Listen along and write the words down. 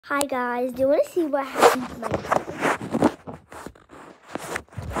Hi guys, do you want to see what happened to my tooth?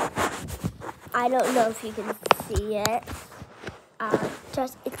 I don't know if you can see it.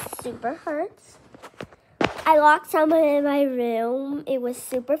 It super hurts. I locked someone in my room. It was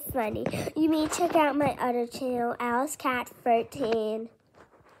super funny. You may check out my other channel, Alice Cat 13.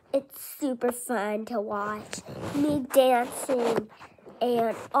 It's super fun to watch. Me dancing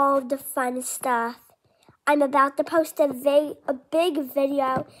and all the fun stuff. I'm about to post a big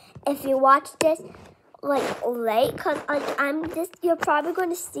video. If you watch this late, cause you're probably going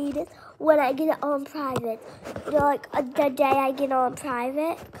to see this when I get it on private. The day I get on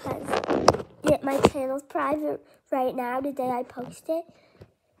private, cause my channel's private right now. The day I post it,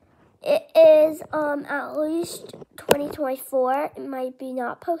 it is at least 2024. It might be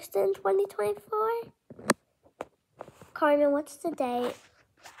not posted in 2024. Carmen, what's the date?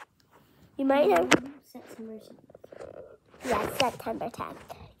 You might know. September 10th. Yes, September 10th.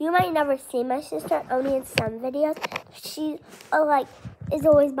 You might never see my sister, only in some videos. She is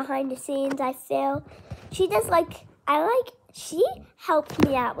always behind the scenes, I feel. She does she helps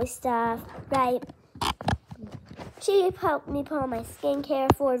me out with stuff, right? She helped me put on my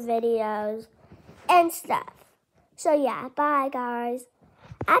skincare for videos and stuff. So yeah, bye guys.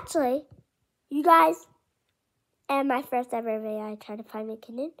 Actually, you guys, and my first ever video, I tried to find my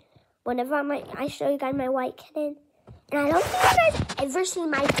kitten. Whenever I show you guys my white kitten. And I don't think you guys ever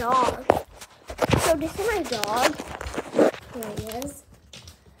seen my dog. So this is my dog. Here he is.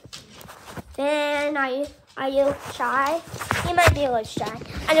 And are you shy? He might be a little shy.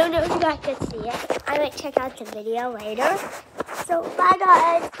 I don't know if you guys can see it. I might check out the video later. So bye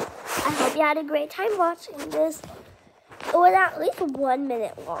guys. I hope you had a great time watching this. It was at least 1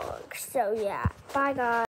 minute long. So yeah, bye guys.